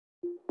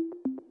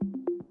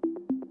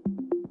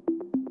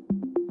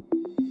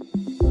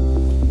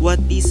What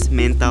is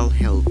mental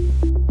health?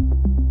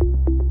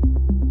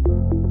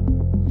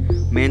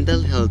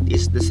 Mental health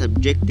is the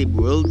subjective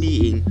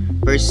well-being,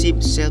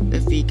 perceived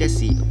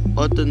self-efficacy,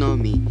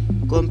 autonomy,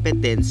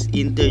 competence,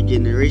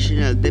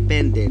 intergenerational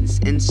dependence,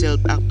 and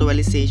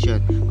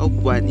self-actualization of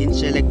one's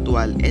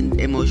intellectual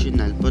and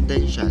emotional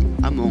potential,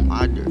 among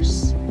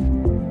others.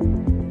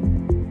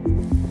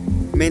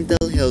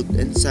 Mental health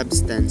and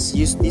substance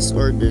use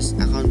disorders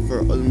account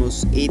for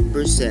almost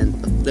 8%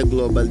 of the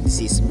global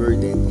disease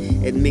burden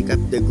and make up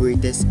the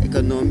greatest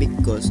economic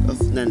cause of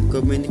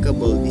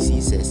non-communicable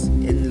diseases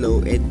in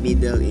low and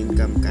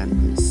middle-income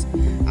countries.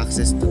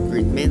 Access to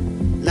treatment,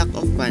 lack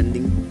of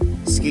funding,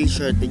 skill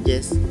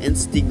shortages, and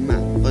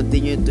stigma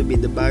continue to be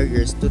the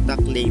barriers to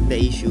tackling the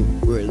issue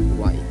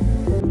worldwide.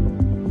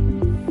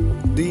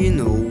 Do you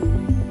know?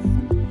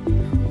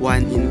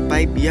 1 in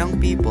 5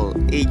 young people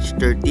aged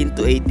 13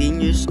 to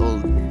 18 years old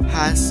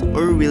has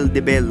or will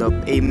develop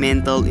a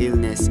mental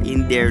illness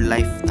in their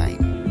lifetime.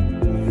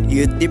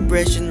 Youth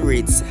depression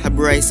rates have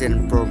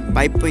risen from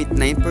 5.9%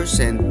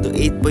 to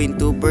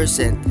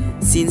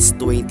 8.2% since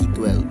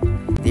 2012.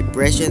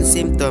 Depression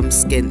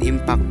symptoms can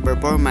impact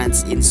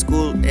performance in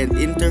school and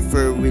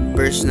interfere with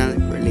personal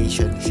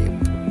relationships.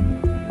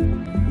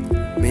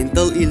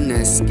 Mental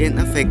illness can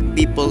affect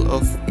people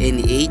of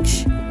any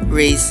age,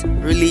 race,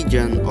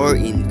 religion, or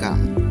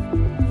income.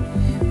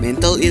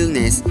 Mental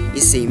illness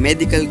is a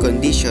medical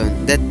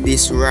condition that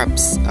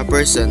disrupts a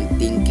person's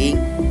thinking,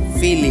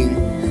 feeling,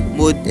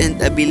 mood, and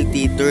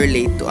ability to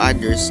relate to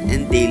others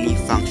and daily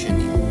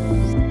functioning.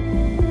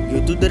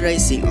 Due to the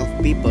rising of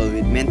people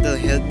with mental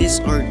health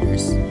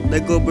disorders, the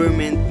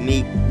government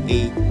made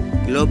a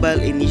global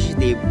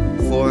initiative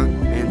for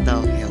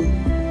mental health.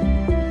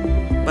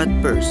 But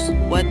first,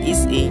 what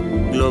is a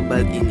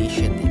global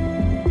initiative?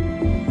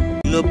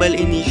 Global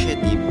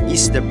initiative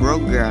is the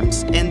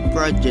programs and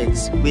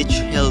projects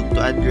which help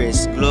to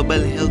address global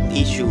health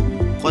issues,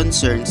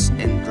 concerns,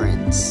 and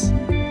trends.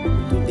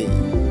 Today,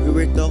 we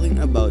were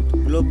talking about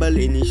global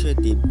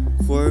initiative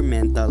for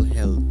mental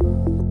health.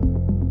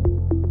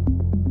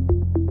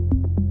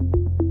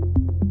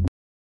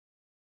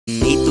 In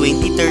May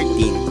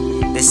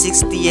 2013, the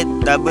 60th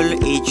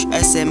WHO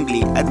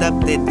Assembly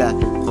adopted the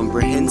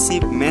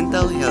Comprehensive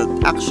Mental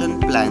Health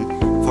Action Plan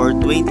for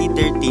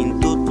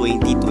 2013 to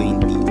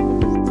 2020.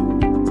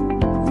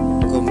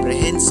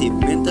 Comprehensive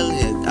Mental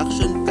Health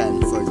Action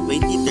Plan for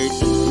 2013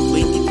 to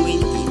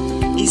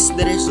 2020 is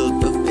the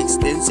result of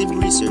extensive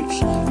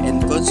research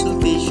and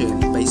consultation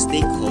by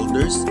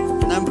stakeholders,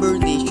 member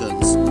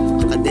nations,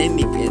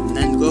 academic and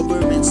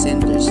non-government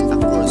centers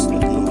across the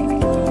globe.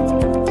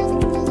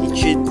 It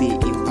should be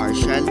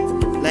impartial,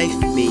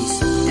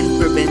 life-based,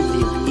 and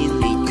preventive in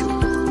nature.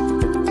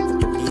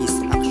 This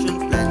action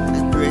plan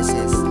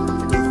addresses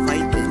to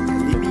fight and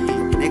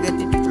alleviate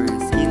negative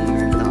trends in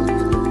mental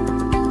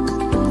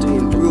health, to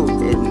improve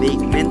and make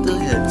mental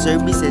health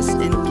services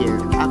and care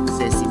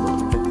accessible,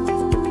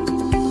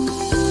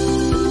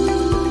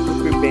 to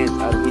prevent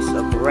abuse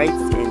of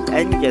rights and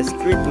unjust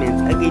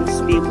treatment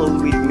against people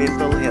with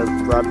mental health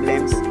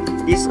problems,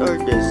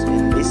 disorders,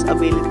 and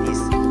disabilities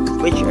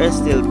which are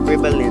still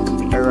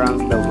prevalent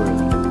around the world.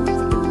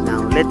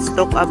 Now let's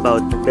talk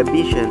about the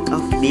vision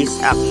of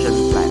this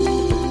action plan.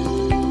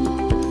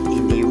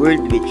 In a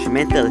world which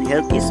mental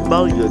health is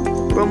valued,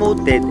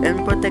 promoted,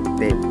 and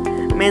protected,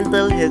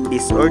 mental health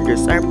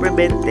disorders are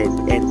prevented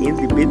and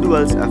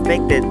individuals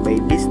affected by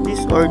these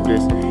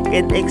disorders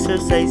can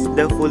exercise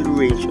the full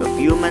range of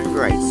human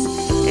rights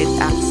and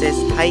access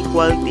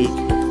high-quality,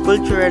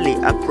 culturally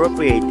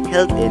appropriate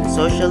health and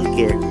social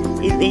care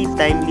in a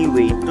timely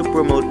way to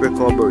promote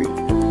recovery,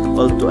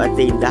 all to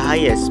attain the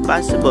highest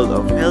possible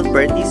of health,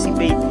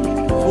 participate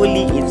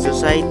fully in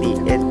society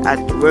and at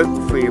work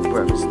free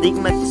from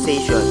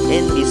stigmatization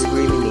and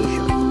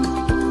discrimination.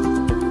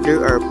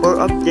 There are 4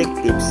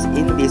 objectives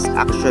in this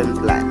action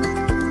plan.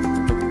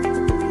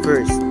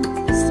 First,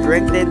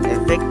 strengthen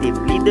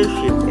effective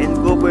leadership and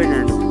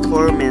governance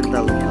for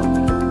mental health.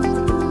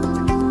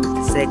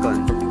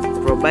 Second,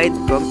 provide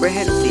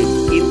comprehensive,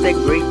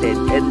 integrated,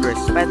 and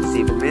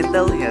responsive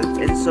mental health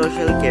and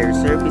social care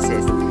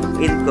services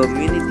in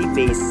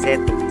community-based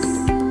settings.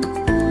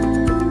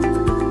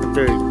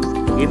 Third,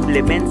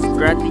 implement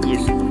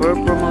strategies for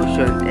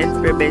promotion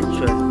and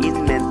prevention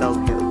in mental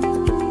health.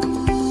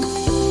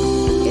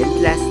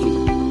 And lastly,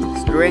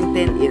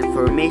 strengthen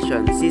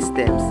information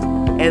systems,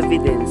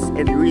 evidence,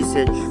 and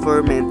research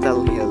for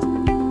mental health.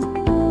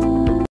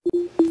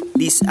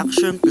 This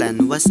action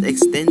plan was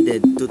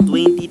extended to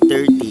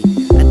 2030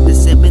 at the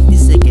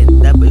 72nd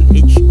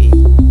WHO